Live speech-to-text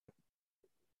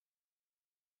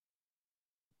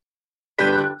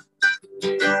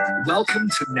Welcome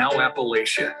to Now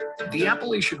Appalachia. The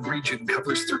Appalachian region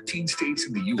covers 13 states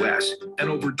in the U.S., and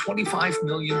over 25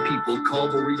 million people call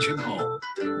the region home.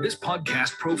 This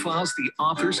podcast profiles the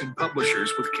authors and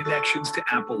publishers with connections to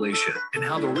Appalachia and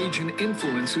how the region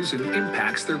influences and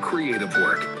impacts their creative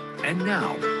work. And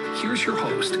now, here's your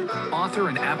host, author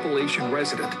and Appalachian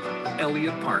resident,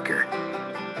 Eliot Parker.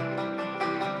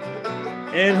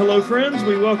 And hello, friends.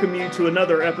 We welcome you to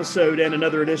another episode and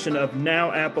another edition of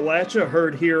Now Appalachia,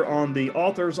 heard here on the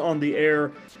Authors on the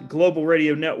Air Global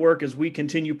Radio Network as we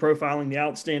continue profiling the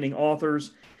outstanding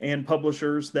authors and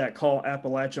publishers that call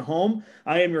Appalachia home.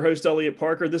 I am your host, Eliot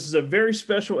Parker. This is a very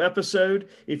special episode.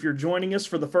 If you're joining us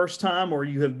for the first time or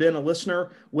you have been a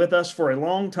listener with us for a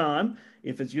long time,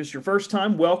 if it's just your first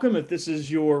time, welcome. If this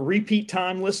is your repeat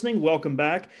time listening, welcome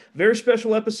back. Very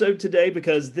special episode today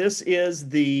because this is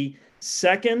the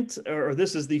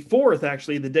fourth,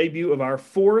 actually, the debut of our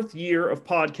fourth year of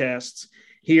podcasts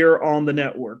here on the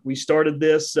network. We started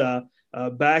this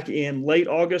back in late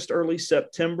August, early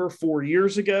September, 4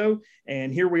 years ago.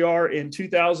 And here we are in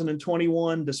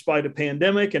 2021, despite a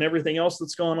pandemic and everything else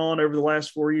that's gone on over the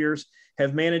last 4 years,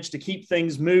 have managed to keep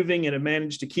things moving and have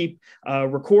managed to keep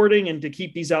recording and to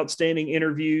keep these outstanding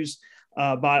interviews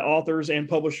by authors and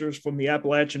publishers from the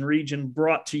Appalachian region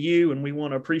brought to you. And we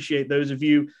want to appreciate those of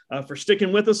you for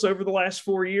sticking with us over the last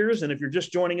 4 years. And if you're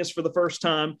just joining us for the first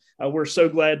time, we're so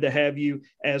glad to have you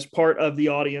as part of the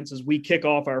audience as we kick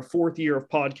off our fourth year of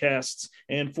podcasts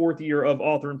and fourth year of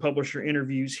author and publisher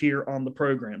interviews here on the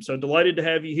program. So delighted to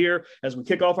have you here as we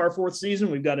kick off our fourth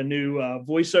season. We've got a new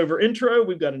voiceover intro.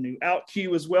 We've got a new out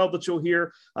cue as well that you'll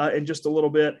hear in just a little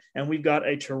bit. And we've got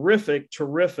a terrific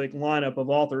lineup of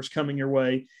authors coming your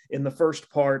way in the first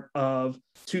part of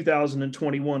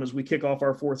 2021 as we kick off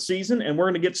our fourth season. And we're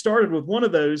going to get started with one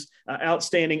of those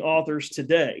outstanding authors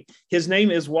today. His name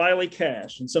is Wiley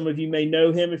Cash, and some of you may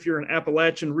know him if you're an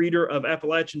Appalachian reader of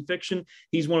Appalachian fiction.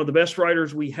 He's one of the best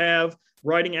writers we have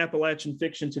writing Appalachian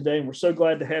fiction today, and we're so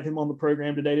glad to have him on the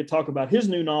program today to talk about his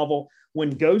new novel,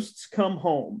 When Ghosts Come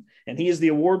Home. And he is the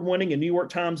award-winning and New York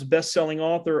Times best-selling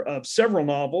author of several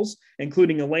novels,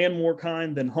 including A Land More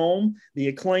Kind Than Home, the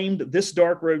acclaimed This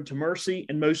Dark Road to Mercy,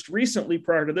 and most recently,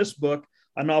 prior to this book,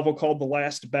 a novel called The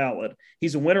Last Ballad.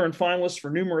 He's a winner and finalist for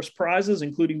numerous prizes,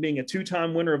 including being a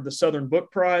two-time winner of the Southern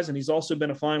Book Prize, and he's also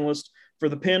been a finalist for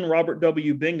the Penn Robert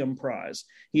W. Bingham Prize.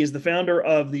 He is the founder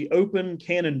of the Open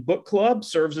Canon Book Club,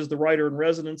 serves as the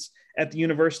writer-in-residence at the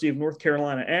University of North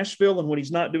Carolina-Asheville, and when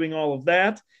he's not doing all of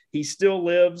that, he still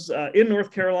lives in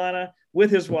North Carolina with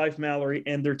his wife, Mallory,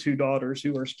 and their two daughters,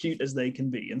 who are as cute as they can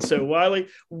be. And so, Wiley,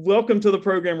 welcome to the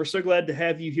program. We're so glad to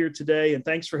have you here today, and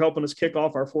thanks for helping us kick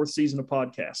off our fourth season of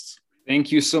podcasts.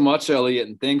 Thank you so much, Eliot,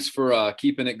 and thanks for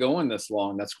keeping it going this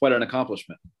long. That's quite an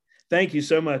accomplishment. Thank you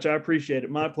so much. I appreciate it.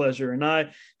 My pleasure. And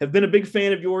I have been a big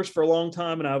fan of yours for a long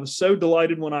time, and I was so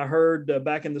delighted when I heard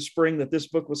back in the spring that this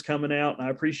book was coming out, and I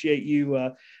appreciate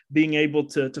you being able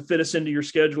to fit us into your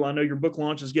schedule. I know your book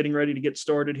launch is getting ready to get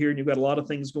started here, and you've got a lot of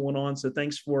things going on, so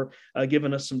thanks for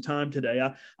giving us some time today.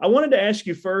 I wanted to ask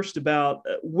you first about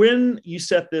when you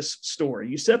set this story.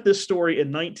 You set this story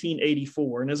in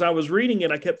 1984, and as I was reading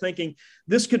it, I kept thinking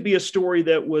this could be a story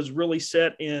that was really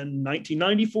set in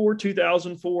 1994,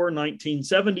 2004,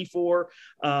 1974,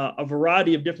 a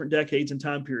variety of different decades and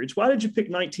time periods. Why did you pick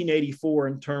 1984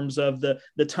 in terms of the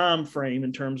time frame,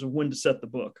 in terms of when to set the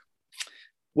book?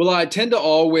 Well, I tend to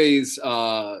always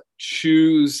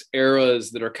choose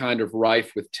eras that are kind of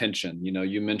rife with tension. You know,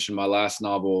 you mentioned my last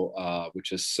novel,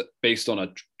 which is based on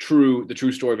the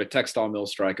true story of a textile mill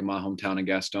strike in my hometown in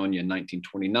Gastonia in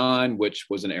 1929, which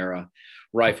was an era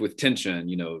rife with tension,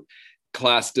 you know,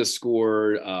 class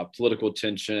discord, political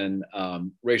tension,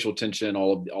 racial tension,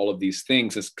 all of these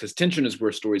things, because tension is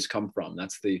where stories come from.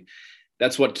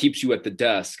 That's what keeps you at the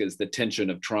desk, is the tension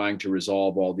of trying to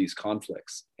resolve all these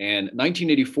conflicts. And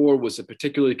 1984 was a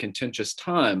particularly contentious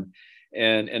time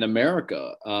in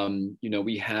America. You know,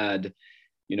 we had,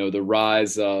 you know, the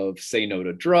rise of Say No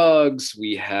to Drugs.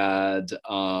 We had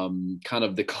kind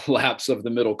of the collapse of the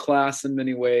middle class in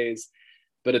many ways.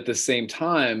 But at the same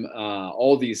time,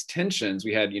 all these tensions,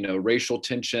 we had, you know, racial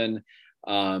tension,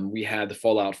 we had the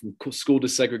fallout from school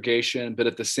desegregation, but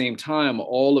at the same time,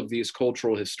 all of these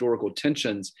cultural historical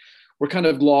tensions were kind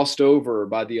of glossed over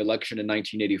by the election in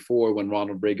 1984 when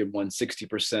Ronald Reagan won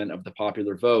 60% of the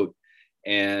popular vote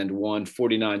and won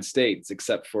 49 states,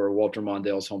 except for Walter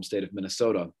Mondale's home state of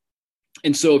Minnesota.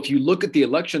 And so if you look at the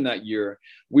election that year,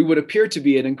 we would appear to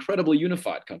be an incredibly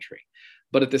unified country.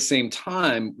 But at the same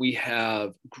time, we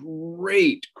have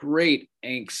great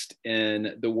angst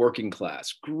in the working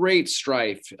class, great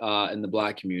strife in the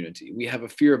Black community. We have a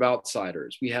fear of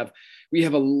outsiders. We have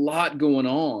a lot going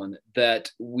on that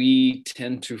we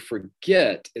tend to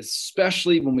forget,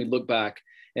 especially when we look back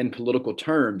in political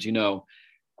terms. Bruce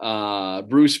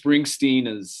Springsteen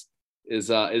is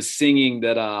singing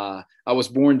that I was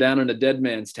born down in a dead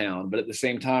man's town, but at the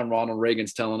same time, Ronald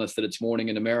Reagan's telling us that it's morning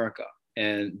in America.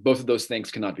 And both of those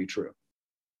things cannot be true.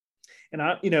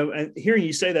 And hearing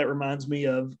you say that reminds me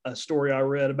of a story I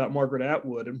read about Margaret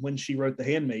Atwood and when she wrote The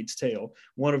Handmaid's Tale.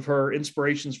 One of her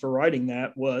inspirations for writing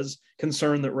that was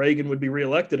concern that Reagan would be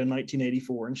reelected in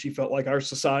 1984. And she felt like our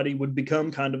society would become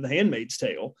kind of The Handmaid's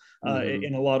Tale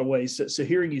in a lot of ways. So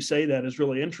hearing you say that is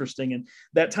really interesting. And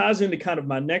that ties into kind of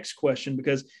my next question,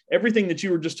 because everything that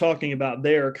you were just talking about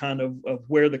there, kind of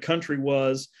where the country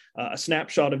was, a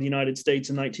snapshot of the United States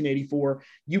in 1984,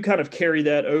 you kind of carry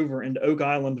that over into Oak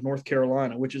Island, North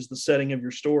Carolina, which is the setting of your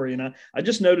story. And I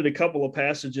just noted a couple of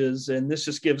passages, and this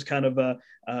just gives kind of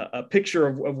a picture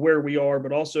of where we are,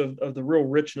 but also of the real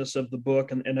richness of the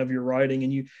book and of your writing.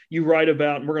 And you write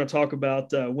about, and we're going to talk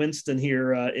about Winston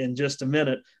here in just a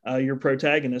minute, your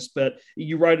protagonist, but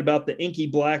you write about the inky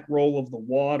black roll of the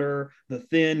water, the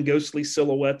thin ghostly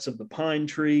silhouettes of the pine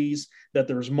trees, that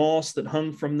there's moss that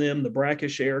hung from them, the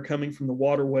brackish air coming from the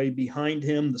waterway behind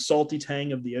him, the salty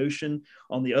tang of the ocean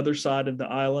on the other side of the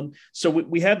island. So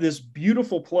we have this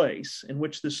beautiful place in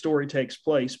which this story takes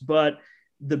place, but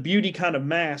the beauty kind of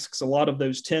masks a lot of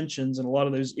those tensions and a lot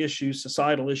of those issues,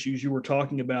 societal issues you were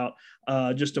talking about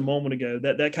just a moment ago,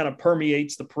 that kind of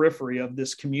permeates the periphery of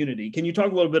this community. Can you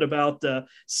talk a little bit about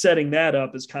setting that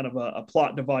up as kind of a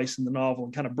plot device in the novel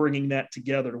and kind of bringing that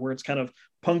together to where it's kind of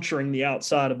puncturing the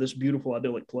outside of this beautiful,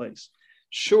 idyllic place?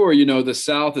 Sure. The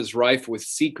South is rife with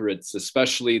secrets,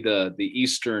 especially the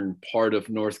eastern part of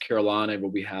North Carolina, where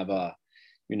we have a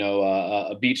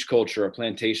beach culture, a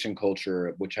plantation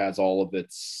culture, which has all of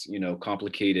its,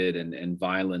 complicated and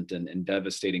violent and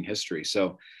devastating history.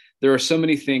 So there are so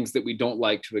many things that we don't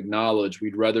like to acknowledge.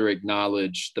 We'd rather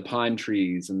acknowledge the pine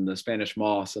trees and the Spanish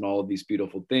moss and all of these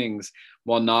beautiful things,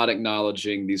 while not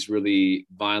acknowledging these really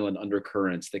violent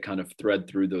undercurrents that kind of thread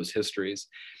through those histories.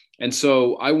 And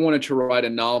so I wanted to write a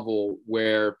novel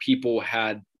where people,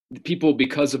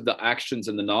 because of the actions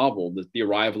in the novel, the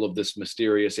arrival of this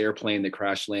mysterious airplane that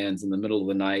crash lands in the middle of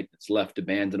the night, it's left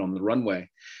abandoned on the runway.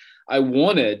 I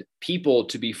wanted people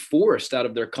to be forced out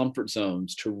of their comfort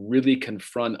zones to really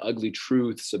confront ugly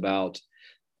truths about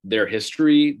their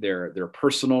history, their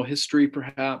personal history,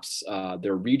 perhaps,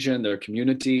 their region, their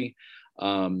community,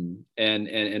 and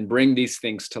bring these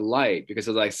things to light. Because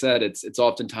as I said, it's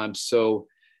oftentimes so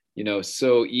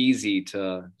easy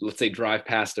to, let's say, drive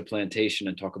past a plantation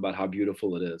and talk about how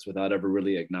beautiful it is without ever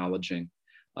really acknowledging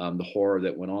the horror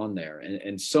that went on there.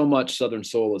 And so much Southern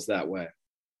Soul is that way.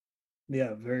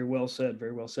 Yeah, very well said.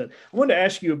 Very well said. I wanted to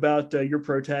ask you about your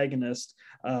protagonist,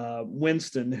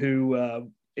 Winston, who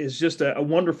is just a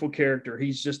wonderful character.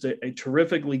 He's just a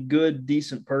terrifically good,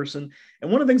 decent person.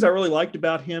 And one of the things I really liked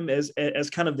about him as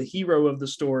kind of the hero of the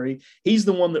story, he's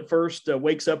the one that first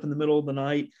wakes up in the middle of the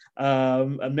night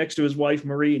next to his wife,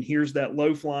 Marie, and hears that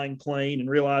low-flying plane and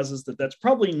realizes that that's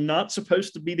probably not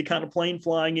supposed to be the kind of plane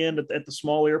flying in at the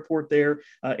small airport there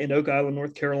in Oak Island,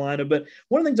 North Carolina. But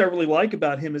one of the things I really like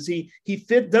about him is he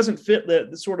doesn't fit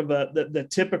the sort of the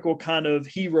typical kind of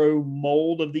hero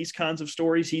mold of these kinds of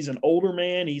stories. He's an older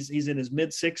man. He's in his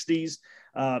mid-60s.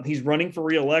 He's running for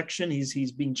re-election.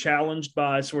 He's being challenged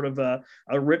by sort of a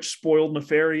rich, spoiled,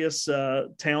 nefarious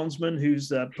townsman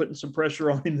who's putting some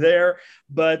pressure on him there.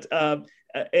 But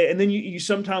and then you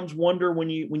sometimes wonder when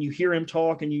you hear him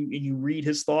talk and you read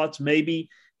his thoughts, maybe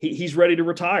he's ready to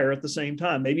retire at the same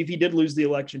time. Maybe if he did lose the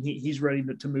election, he's ready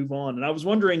to move on. And I was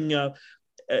wondering,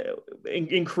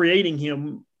 in creating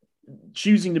him,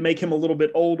 choosing to make him a little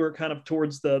bit older, kind of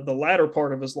towards the latter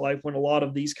part of his life, when a lot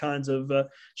of these kinds of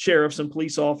sheriffs and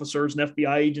police officers and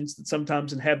FBI agents that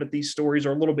sometimes inhabit these stories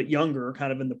are a little bit younger,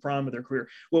 kind of in the prime of their career.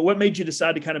 Well, what made you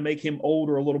decide to kind of make him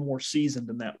older, a little more seasoned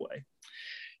in that way?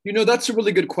 That's a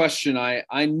really good question.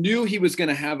 I knew he was going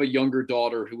to have a younger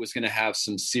daughter who was going to have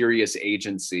some serious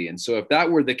agency. And so if that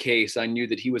were the case, I knew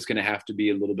that he was going to have to be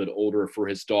a little bit older for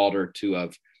his daughter to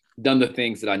have done the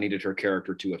things that I needed her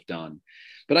character to have done.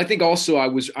 But I think also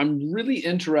I'm really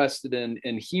interested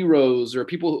in heroes, or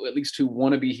people who, at least who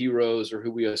want to be heroes, or who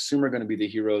we assume are going to be the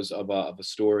heroes of a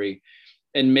story,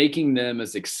 and making them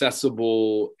as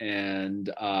accessible and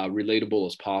relatable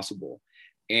as possible.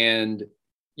 And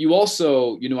you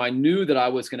also, I knew that I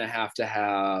was going to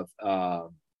have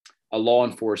a law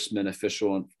enforcement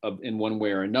official in one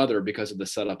way or another because of the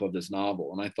setup of this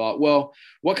novel. And I thought, well,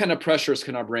 what kind of pressures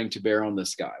can I bring to bear on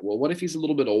this guy? Well, what if he's a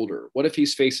little bit older? What if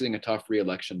he's facing a tough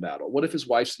re-election battle? What if his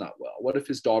wife's not well? What if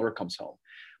his daughter comes home?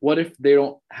 What if they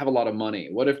don't have a lot of money?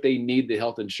 What if they need the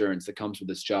health insurance that comes with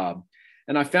this job?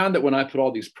 And I found that when I put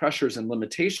all these pressures and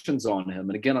limitations on him,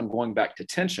 and again, I'm going back to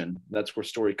tension, that's where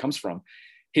story comes from,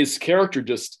 his character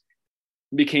just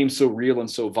became so real and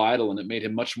so vital, and it made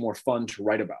him much more fun to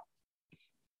write about.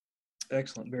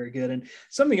 Excellent. Very good. And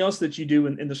something else that you do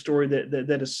in the story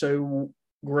that is so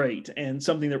great and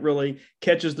something that really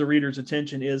catches the reader's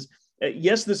attention is,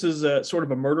 yes, this is a sort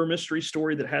of a murder mystery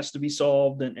story that has to be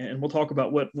solved. And we'll talk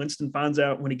about what Winston finds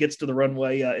out when he gets to the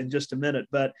runway in just a minute.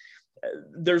 But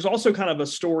there's also kind of a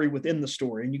story within the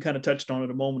story. And you kind of touched on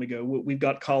it a moment ago. We've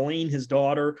got Colleen, his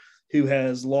daughter, who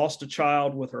has lost a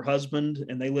child with her husband,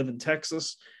 and they live in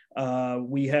Texas.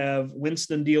 We have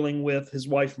Winston dealing with his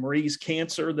wife Marie's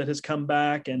cancer that has come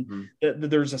back, and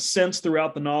there's a sense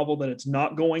throughout the novel that it's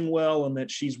not going well and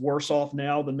that she's worse off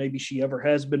now than maybe she ever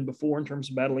has been before in terms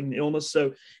of battling the illness.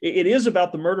 So it is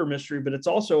about the murder mystery, but it's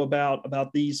also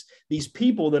about these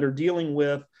people that are dealing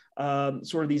with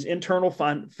sort of these internal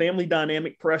family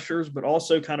dynamic pressures, but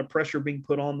also kind of pressure being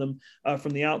put on them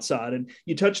from the outside. And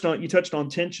you touched on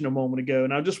tension a moment ago,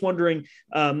 and I'm just wondering,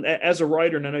 as a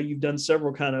writer, and I know you've done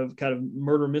several kind of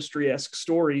murder mystery-esque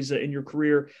stories in your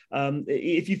career,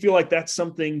 if you feel like that's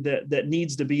something that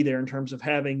needs to be there in terms of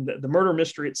having the murder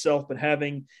mystery itself, but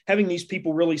having these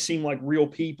people really seem like real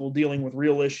people dealing with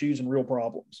real issues and real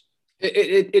problems.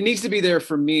 It needs to be there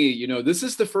for me. You know, this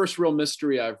is the first real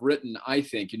mystery I've written, I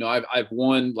think. You know, I've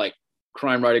won like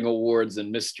crime writing awards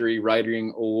and mystery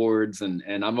writing awards.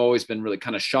 And I've always been really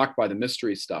kind of shocked by the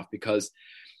mystery stuff because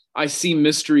I see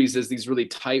mysteries as these really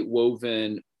tight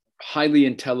woven, highly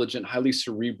intelligent, highly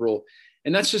cerebral.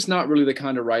 And that's just not really the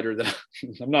kind of writer that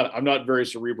I'm not very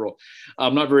cerebral.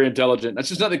 I'm not very intelligent. That's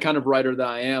just not the kind of writer that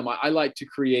I am. I like to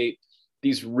create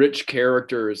these rich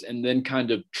characters and then kind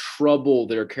of trouble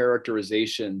their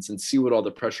characterizations and see what all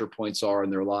the pressure points are in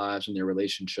their lives and their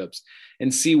relationships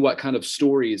and see what kind of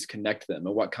stories connect them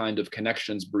and what kind of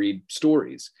connections breed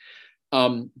stories.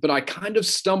 But I kind of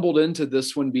stumbled into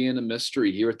this one being a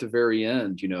mystery here at the very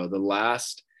end. You know, the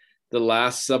last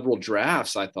several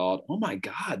drafts, I thought, oh my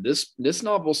God, this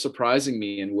novel is surprising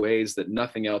me in ways that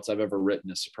nothing else I've ever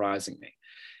written is surprising me.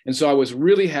 And so I was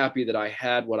really happy that I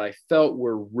had what I felt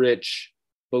were rich,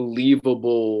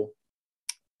 believable,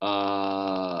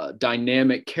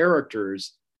 dynamic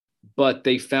characters, but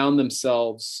they found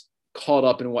themselves caught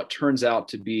up in what turns out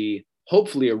to be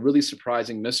hopefully a really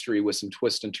surprising mystery with some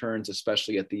twists and turns,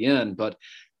 especially at the end. But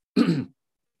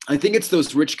I think it's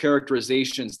those rich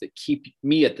characterizations that keep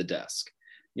me at the desk.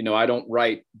 You know, I don't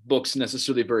write books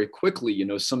necessarily very quickly. You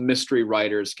know, some mystery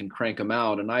writers can crank them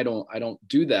out, and I don't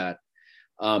do that.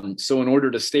 So in order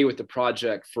to stay with the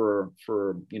project for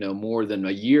more than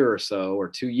a year or so or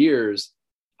 2 years,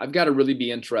 I've got to really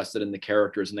be interested in the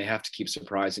characters, and they have to keep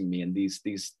surprising me. And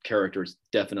these characters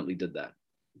definitely did that.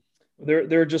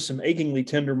 There are just some achingly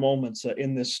tender moments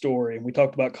in this story. And we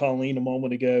talked about Colleen a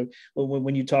moment ago.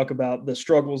 When you talk about the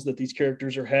struggles that these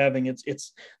characters are having,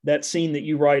 it's that scene that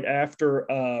you write after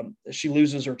she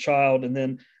loses her child, and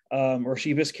then or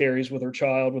she miscarries with her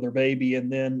child, with her baby.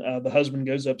 And then the husband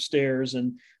goes upstairs,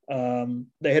 and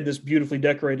they had this beautifully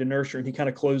decorated nursery, and he kind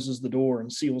of closes the door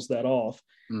and seals that off.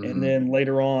 Mm-hmm. And then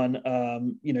later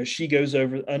on, she goes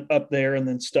up there and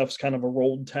then stuffs kind of a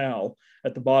rolled towel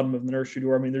at the bottom of the nursery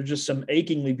door. I mean, there's just some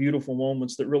achingly beautiful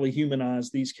moments that really humanize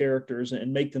these characters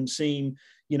and make them seem,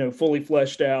 fully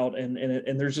fleshed out.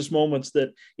 And there's just moments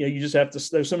that, you just have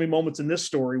to, there's so many moments in this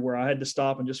story where I had to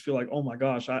stop and just feel like, oh my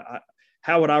gosh,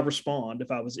 how would I respond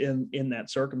if I was in that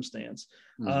circumstance?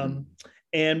 Mm-hmm.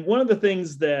 And one of the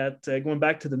things that, going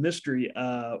back to the mystery,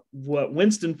 what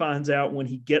Winston finds out when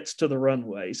he gets to the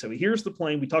runway. So he hears the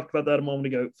plane. We talked about that a moment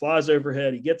ago. Flies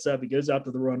overhead. He gets up. He goes out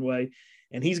to the runway,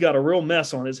 and he's got a real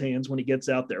mess on his hands when he gets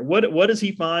out there. What does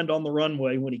he find on the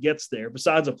runway when he gets there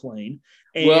besides a plane?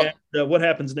 And what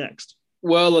happens next?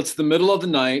 Well, it's the middle of the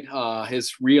night.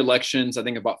 His re-election's, I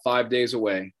think, about 5 days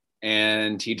away.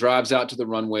 And he drives out to the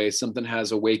runway. Something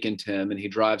has awakened him, and he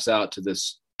drives out to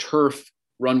this turf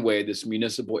runway, this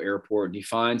municipal airport, and he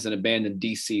finds an abandoned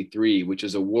DC-3, which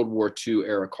is a World War II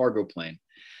era cargo plane.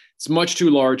 It's much too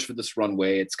large for this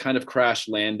runway. It's kind of crash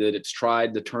landed. It's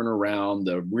tried to turn around.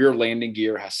 The rear landing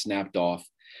gear has snapped off.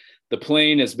 The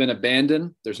plane has been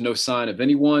abandoned. There's no sign of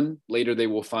anyone. Later, they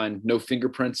will find no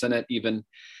fingerprints in it even.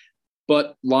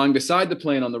 But lying beside the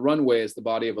plane on the runway is the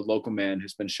body of a local man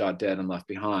who's been shot dead and left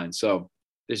behind. So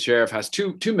the sheriff has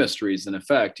two mysteries in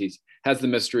effect. has the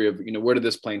mystery of, where did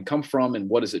this plane come from and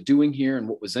what is it doing here and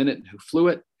what was in it and who flew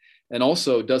it? And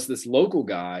also, does this local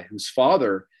guy whose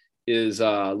father is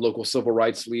a local civil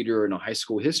rights leader and a high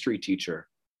school history teacher,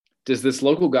 does this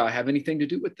local guy have anything to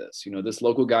do with this? This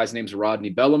local guy's name's Rodney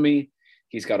Bellamy.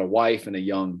 He's got a wife and a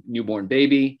young newborn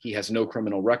baby. He has no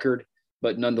criminal record,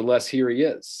 but nonetheless, here he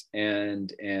is.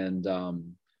 And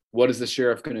what is the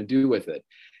sheriff going to do with it?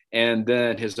 And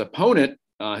then his opponent,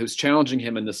 who's challenging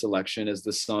him in this election, is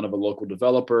the son of a local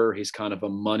developer. He's kind of a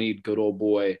moneyed, good old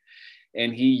boy.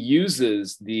 And he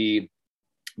uses the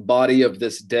body of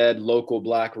this dead local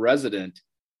Black resident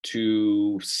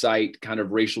to cite kind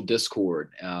of racial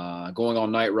discord, going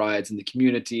on night rides in the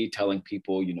community, telling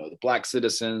people, the Black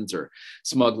citizens are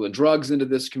smuggling drugs into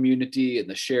this community and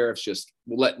the sheriff's just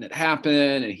letting it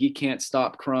happen and he can't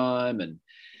stop crime. And,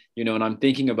 and I'm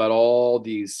thinking about all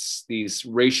these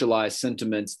racialized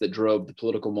sentiments that drove the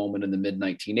political moment in the mid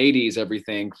 1980s,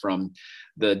 everything from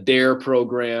the DARE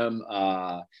program,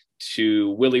 to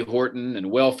Willie Horton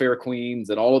and welfare queens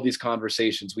and all of these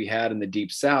conversations we had in the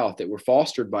Deep South that were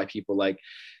fostered by people like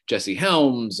Jesse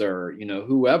Helms or,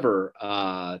 whoever,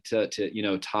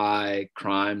 to tie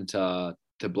crime to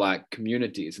Black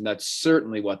communities. And that's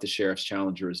certainly what the sheriff's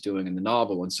challenger is doing in the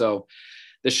novel. And so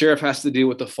the sheriff has to deal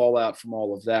with the fallout from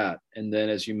all of that. And then,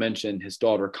 as you mentioned, his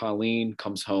daughter Colleen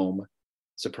comes home,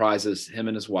 surprises him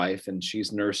and his wife, and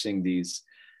she's nursing these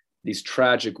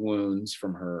tragic wounds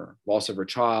from her loss of her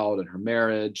child and her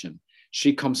marriage. And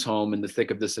she comes home in the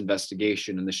thick of this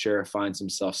investigation, and the sheriff finds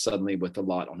himself suddenly with a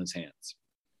lot on his hands.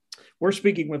 We're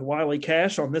speaking with Wiley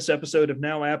Cash on this episode of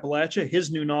Now Appalachia.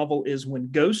 His new novel is When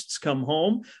Ghosts Come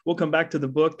Home. We'll come back to the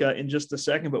book in just a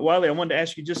second. But Wiley, I wanted to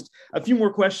ask you just a few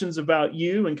more questions about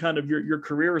you and kind of your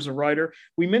career as a writer.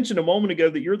 We mentioned a moment ago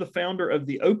that you're the founder of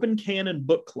the Open Canon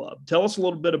Book Club. Tell us a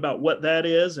little bit about what that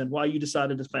is and why you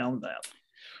decided to found that.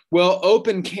 Well,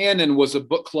 Open Canon was a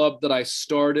book club that I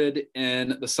started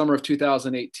in the summer of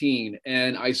 2018.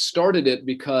 And I started it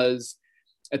because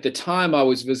at the time I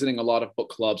was visiting a lot of book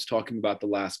clubs talking about The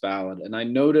Last Ballad. And I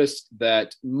noticed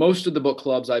that most of the book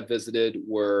clubs I visited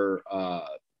were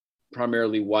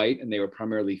primarily white, and they were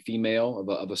primarily female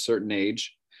of a certain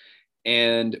age.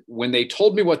 And when they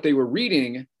told me what they were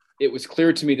reading, it was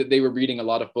clear to me that they were reading a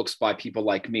lot of books by people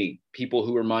like me, people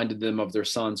who reminded them of their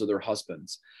sons or their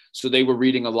husbands. So they were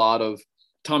reading a lot of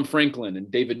Tom Franklin and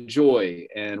David Joy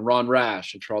and Ron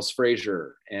Rash and Charles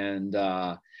Frazier and,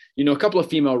 a couple of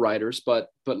female writers, but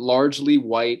largely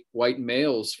white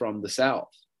males from the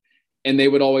South. And they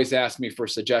would always ask me for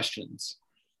suggestions.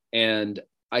 And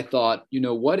I thought,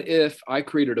 what if I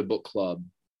created a book club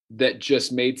that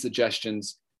just made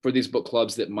suggestions for these book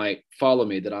clubs that might follow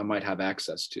me, that I might have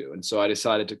access to. And so I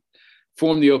decided to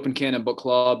form the Open Canon Book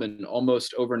Club. And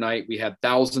almost overnight, we had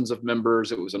thousands of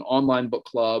members. It was an online book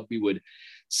club. We would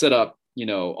set up,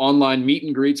 online meet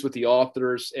and greets with the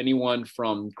authors, anyone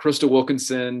from Crystal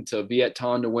Wilkinson to Viet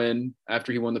Thanh Nguyen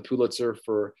after he won the Pulitzer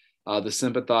for The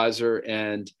Sympathizer.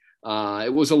 And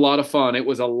it was a lot of fun. It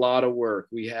was a lot of work.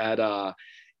 We had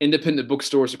independent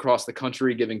bookstores across the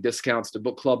country giving discounts to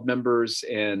book club members.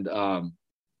 And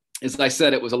as I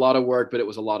said, it was a lot of work, but it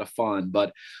was a lot of fun.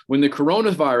 But when the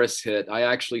coronavirus hit, I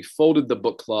actually folded the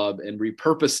book club and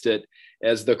repurposed it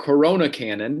as the Corona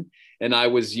Canon. And I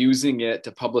was using it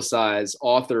to publicize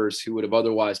authors who would have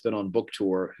otherwise been on book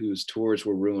tour, whose tours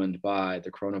were ruined by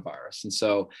the coronavirus. And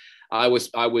so I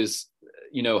was,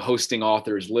 hosting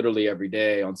authors literally every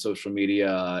day on social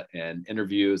media and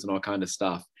interviews and all kinds of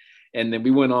stuff. And then we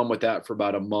went on with that for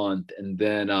about a month. And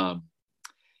then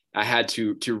I had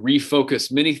to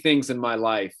refocus many things in my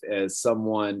life as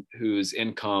someone whose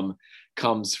income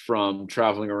comes from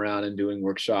traveling around and doing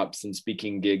workshops and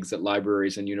speaking gigs at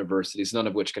libraries and universities, none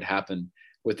of which could happen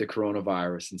with the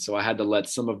coronavirus. And so I had to let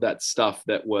some of that stuff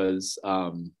that was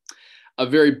a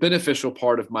very beneficial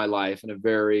part of my life and a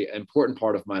very important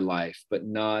part of my life, but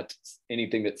not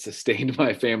anything that sustained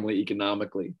my family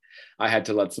economically. I had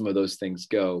to let some of those things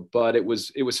go, but it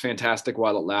was fantastic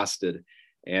while it lasted.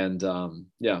 And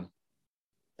yeah.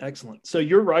 Excellent. So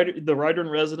you're the writer in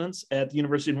residence at the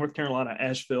University of North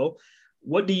Carolina-Asheville.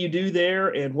 What do you do there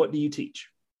and what do you teach?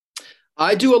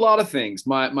 I do a lot of things.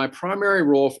 My primary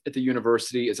role at the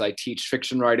university is I teach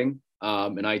fiction writing,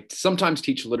 and I sometimes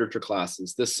teach literature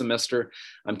classes. This semester,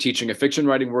 I'm teaching a fiction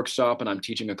writing workshop and I'm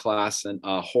teaching a class in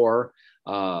horror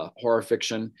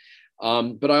fiction.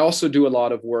 But I also do a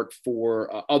lot of work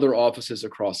for other offices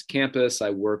across campus.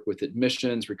 I work with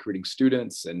admissions, recruiting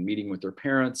students and meeting with their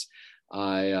parents.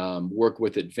 I work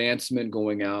with advancement,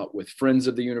 going out with friends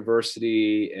of the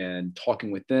university and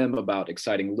talking with them about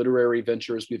exciting literary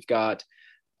ventures we've got.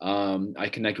 I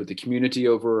connect with the community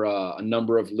over a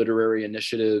number of literary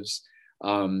initiatives.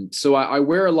 So I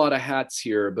wear a lot of hats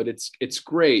here, but it's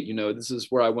great. This is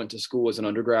where I went to school as an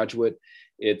undergraduate.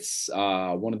 It's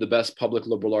one of the best public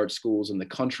liberal arts schools in the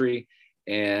country.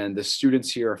 And the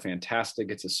students here are fantastic.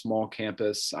 It's a small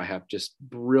campus. I have just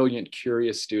brilliant,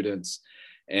 curious students,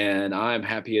 and I'm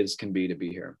happy as can be to be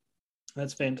here.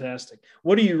 That's fantastic.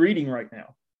 What are you reading right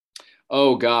now?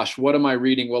 Oh gosh, what am I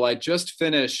reading? Well, I just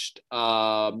finished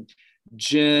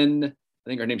Jen, I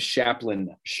think her name's Chaplin,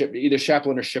 either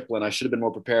Chaplin or Shiplin. I should have been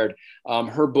more prepared.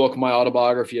 Her book, My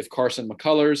Autobiography of Carson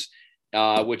McCullers,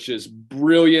 which is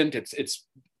brilliant.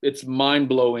 It's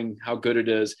mind-blowing how good it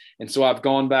is. And so I've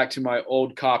gone back to my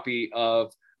old copy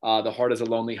of The Heart is a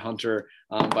Lonely Hunter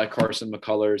by Carson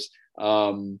McCullers.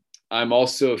 I'm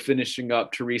also finishing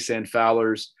up Teresa Ann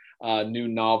Fowler's new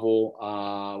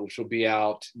novel, which will be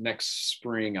out next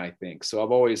spring, I think. So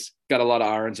I've always got a lot of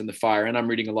irons in the fire, and I'm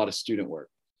reading a lot of student work.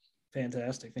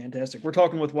 Fantastic. We're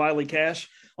talking with Wiley Cash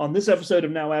on this episode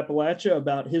of Now Appalachia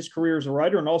about his career as a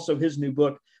writer and also his new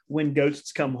book, When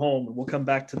Ghosts Come Home. And we'll come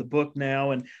back to the book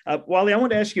now. And Wiley, I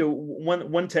want to ask you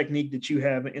one technique that you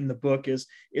have in the book is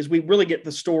we really get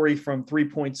the story from 3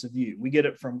 points of view. We get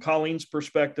it from Colleen's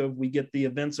perspective. We get the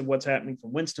events of what's happening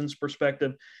from Winston's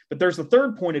perspective. But there's the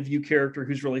third point of view character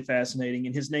who's really fascinating,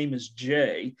 and his name is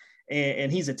Jay.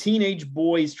 And he's a teenage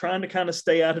boy. He's trying to kind of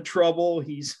stay out of trouble.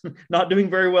 He's not doing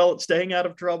very well at staying out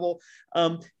of trouble.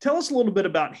 Tell us a little bit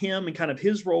about him and kind of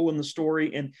his role in the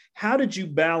story. And how did you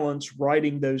balance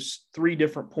writing those 3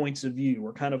 different points of view,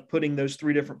 or kind of putting those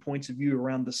 3 different points of view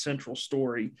around the central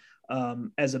story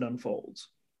as it unfolds?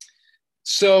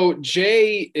 So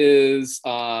Jay is,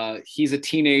 he's a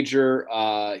teenager.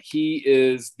 He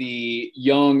is the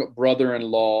young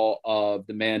brother-in-law of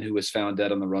the man who was found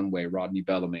dead on the runway, Rodney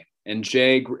Bellamy. And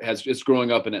Jay is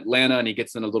growing up in Atlanta, and he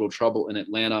gets in a little trouble in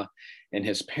Atlanta. And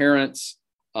his parents,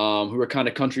 who are kind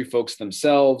of country folks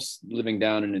themselves, living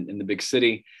down in the big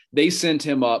city, they sent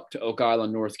him up to Oak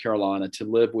Island, North Carolina, to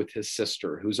live with his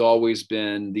sister, who's always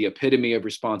been the epitome of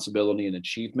responsibility and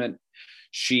achievement.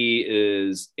 She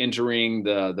is entering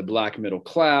the Black middle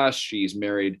class. She's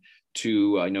married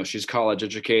to, she's college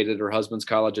educated. Her husband's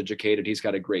college educated. He's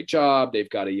got a great job. They've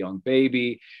got a young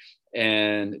baby.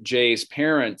 And Jay's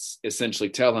parents essentially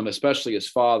tell him, especially his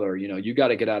father, you got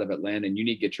to get out of Atlanta and you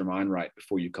need to get your mind right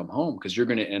before you come home, because you're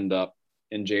going to end up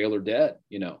in jail or dead,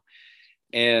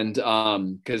 And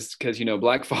because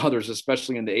Black fathers,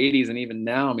 especially in the 80s and even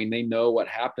now, they know what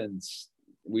happens.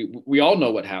 We all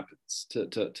know what happens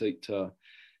to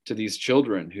these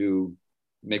children who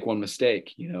make one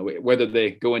mistake, whether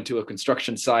they go into a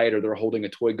construction site or they're holding a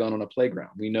toy gun on a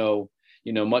playground. We know,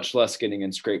 much less getting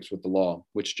in scrapes with the law,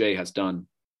 which Jay has done.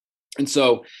 And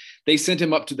so they sent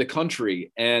him up to the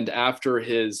country. And after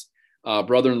his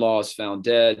brother-in-law is found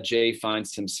dead, Jay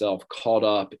finds himself caught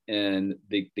up in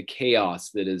the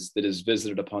chaos that is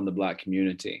visited upon the Black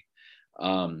community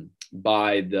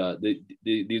by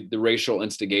the racial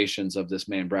instigations of this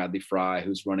man, Bradley Fry,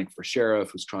 who's running for sheriff,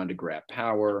 who's trying to grab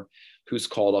power, who's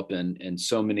caught up in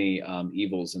so many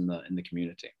evils in the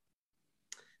community.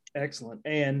 Excellent.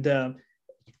 And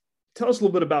tell us a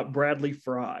little bit about Bradley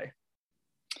Fry.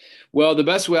 Well, the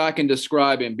best way I can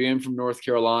describe him, being from North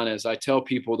Carolina, is I tell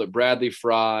people that Bradley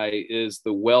Fry is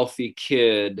the wealthy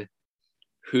kid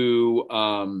who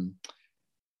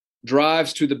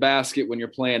drives to the basket when you're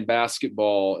playing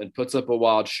basketball and puts up a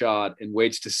wild shot and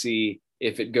waits to see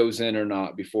if it goes in or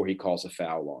not before he calls a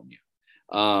foul on you.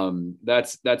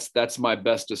 That's my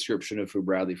best description of who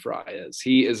Bradley Fry is.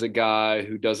 He is a guy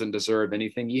who doesn't deserve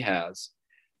anything he has,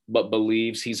 but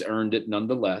believes he's earned it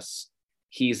nonetheless.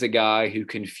 He's a guy who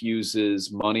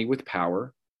confuses money with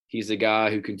power. He's a guy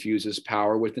who confuses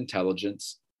power with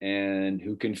intelligence, and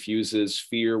who confuses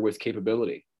fear with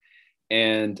capability.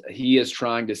 And he is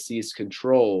trying to seize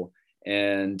control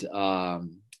and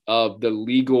of the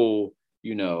legal,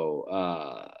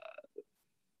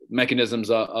 mechanisms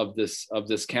of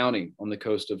this county on the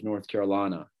coast of North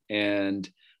Carolina. And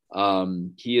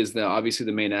he is obviously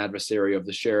the main adversary of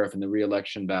the sheriff in the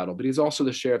re-election battle, but he's also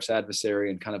the sheriff's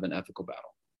adversary in kind of an ethical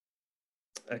battle.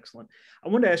 Excellent. I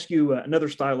want to ask you another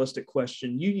stylistic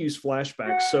question. You use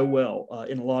flashbacks so well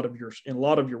in a lot of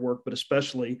your work, but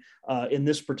especially in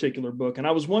this particular book. And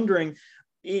I was wondering,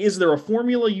 is there a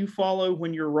formula you follow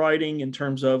when you're writing in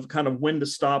terms of kind of when to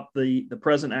stop the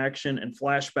present action and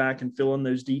flashback and fill in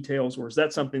those details? Or is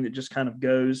that something that just kind of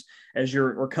goes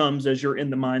comes as you're in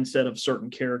the mindset of certain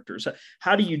characters?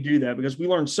 How do you do that? Because we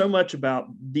learn so much about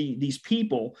these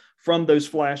people from those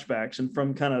flashbacks and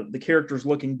from kind of the characters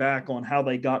looking back on how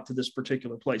they got to this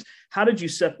particular place. How did you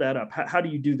set that up? How do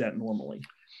you do that normally?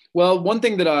 Well, one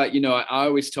thing that I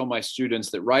always tell my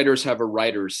students that writers have a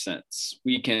writer's sense.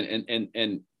 We can,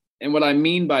 and what I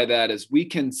mean by that is we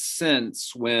can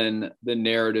sense when the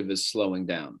narrative is slowing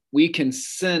down. We can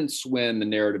sense when the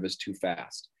narrative is too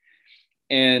fast.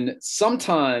 And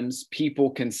sometimes people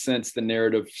can sense the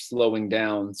narrative slowing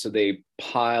down, so they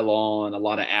pile on a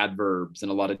lot of adverbs and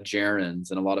a lot of gerunds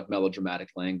and a lot of melodramatic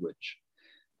language.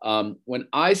 When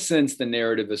I sense the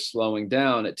narrative is slowing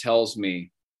down, it tells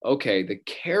me, okay, the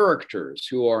characters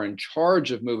who are in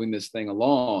charge of moving this thing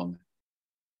along,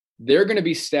 they're going to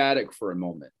be static for a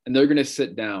moment and they're going to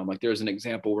sit down. Like there's an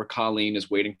example where Colleen is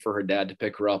waiting for her dad to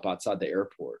pick her up outside the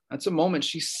airport. That's a moment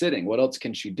she's sitting. What else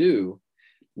can she do?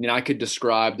 I could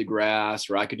describe the grass,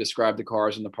 or I could describe the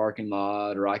cars in the parking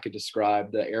lot, or I could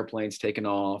describe the airplanes taking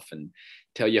off and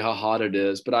tell you how hot it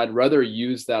is. But I'd rather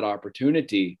use that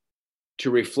opportunity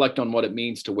to reflect on what it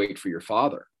means to wait for your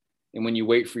father. And when you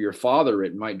wait for your father,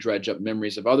 it might dredge up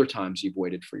memories of other times you've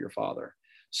waited for your father.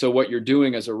 So what you're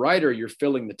doing as a writer, you're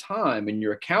filling the time and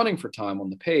you're accounting for time on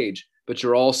the page, but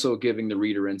you're also giving the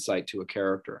reader insight to a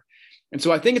character. And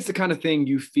so I think it's the kind of thing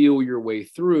you feel your way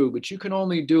through, but you can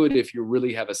only do it if you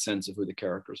really have a sense of who the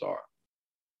characters are.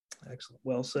 Excellent.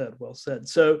 Well said. Well said.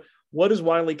 So what is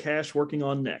Wiley Cash working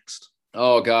on next?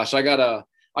 Oh gosh, I got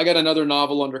another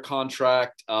novel under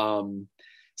contract,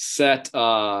 set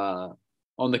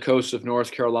on the coast of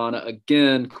North Carolina.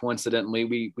 Again, coincidentally,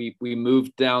 we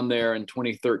moved down there in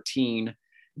 2013.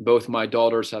 Both my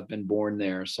daughters have been born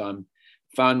there, so I'm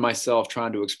found myself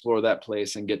trying to explore that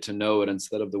place and get to know it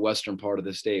instead of the western part of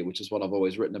the state, which is what I've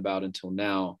always written about until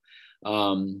now.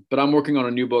 But I'm working on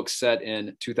a new book set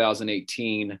in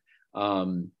 2018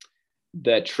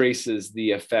 that traces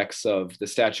the effects of the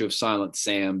statue of Silent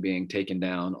Sam being taken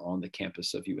down on the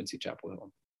campus of UNC Chapel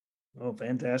Hill. Oh,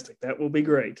 fantastic. That will be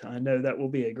great. I know that will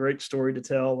be a great story to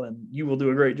tell, and you will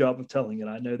do a great job of telling it.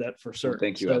 I know that for certain. Well,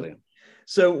 thank you, Eliot.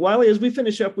 So Wiley, as we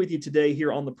finish up with you today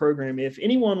here on the program, if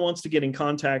anyone wants to get in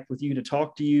contact with you to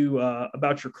talk to you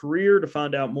about your career, to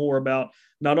find out more about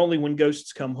not only When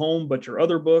Ghosts Come Home, but your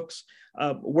other books,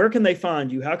 where can they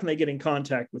find you? How can they get in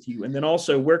contact with you? And then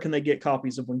also, where can they get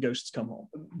copies of When Ghosts Come Home?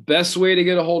 Best way to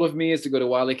get a hold of me is to go to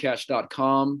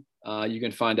wileycash.com. You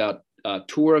can find out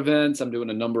tour events. I'm doing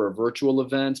a number of virtual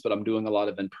events, but I'm doing a lot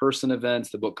of in-person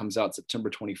events. The book comes out September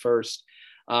 21st.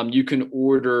 You can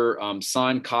order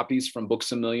signed copies from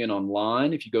Books A Million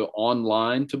online. If you go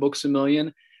online to Books A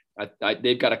Million,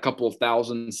 they've got a couple of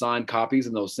thousand signed copies,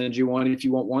 and they'll send you one if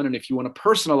you want one. And if you want a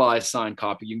personalized signed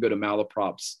copy, you can go to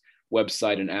Malaprop's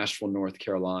website in Asheville, North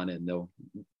Carolina, and they'll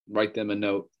write them a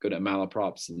note, go to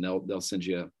Malaprop's, and they'll send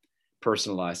you a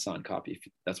personalized signed copy if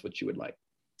that's what you would like.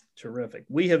 Terrific.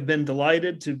 We have been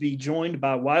delighted to be joined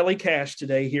by Wiley Cash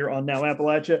today here on Now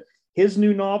Appalachia. His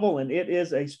new novel, and it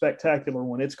is a spectacular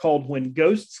one. It's called When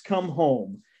Ghosts Come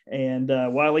Home. And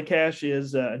Wiley Cash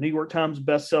is a New York Times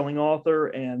bestselling author,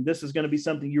 and this is going to be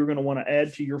something you're going to want to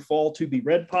add to your fall to be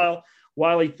read pile.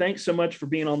 Wiley, thanks so much for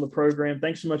being on the program.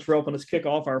 Thanks so much for helping us kick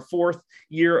off our 4th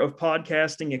year of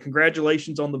podcasting, and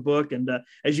congratulations on the book. And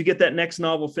as you get that next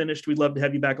novel finished, we'd love to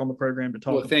have you back on the program to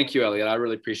talk. Well, thank you, Eliot. I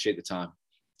really appreciate the time.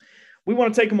 We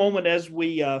want to take a moment as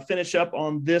we finish up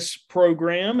on this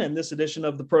program and this edition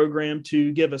of the program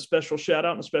to give a special shout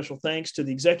out and a special thanks to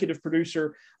the executive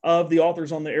producer of the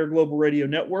Authors on the Air Global Radio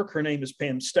Network. Her name is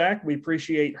Pam Stack. We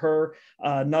appreciate her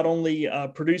not only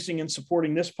producing and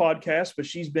supporting this podcast, but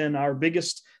she's been our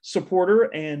biggest supporter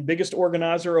and biggest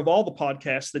organizer of all the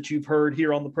podcasts that you've heard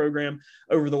here on the program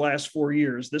over the last 4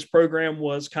 years. This program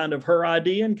was kind of her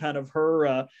idea and kind of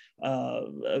her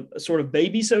sort of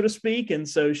baby, so to speak. And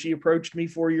so she approached me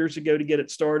 4 years ago to get it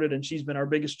started. And she's been our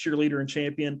biggest cheerleader and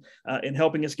champion in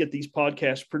helping us get these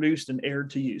podcasts produced and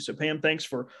aired to you. So Pam, thanks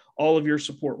for all of your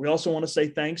support. We also want to say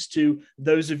thanks to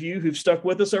those of you who've stuck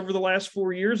with us over the last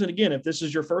 4 years. And again, if this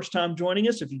is your first time joining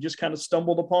us, if you just kind of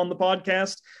stumbled upon the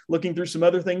podcast, looking through some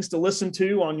other things to listen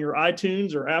to on your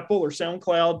iTunes or Apple or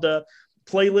SoundCloud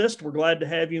playlist, we're glad to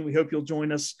have you, and we hope you'll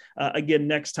join us again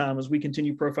next time as we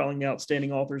continue profiling the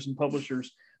outstanding authors and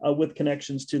publishers with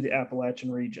connections to the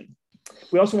Appalachian region.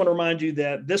 We also want to remind you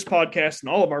that this podcast and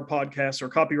all of our podcasts are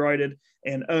copyrighted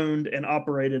and owned and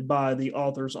operated by the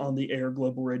Authors on the Air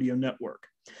Global Radio Network.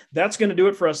 That's going to do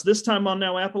it for us this time on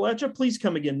Now Appalachia. Please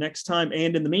come again next time,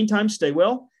 and in the meantime, stay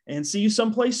well and see you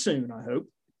someplace soon, I hope.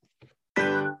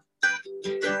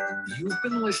 You've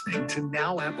been listening to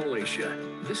Now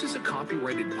Appalachia. This is a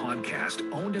copyrighted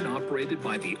podcast owned and operated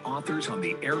by the Authors on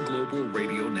the Air Global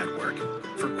Radio Network.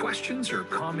 For questions or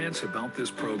comments about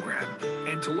this program,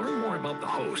 and to learn more about the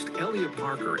host, Eliot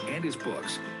Parker, and his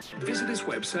books, visit his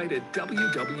website at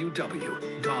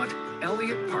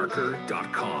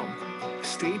www.eliotparker.com.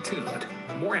 Stay tuned.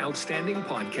 More outstanding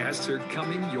podcasts are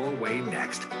coming your way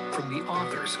next from the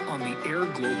authors on the Air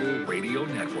Global Radio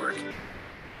Network.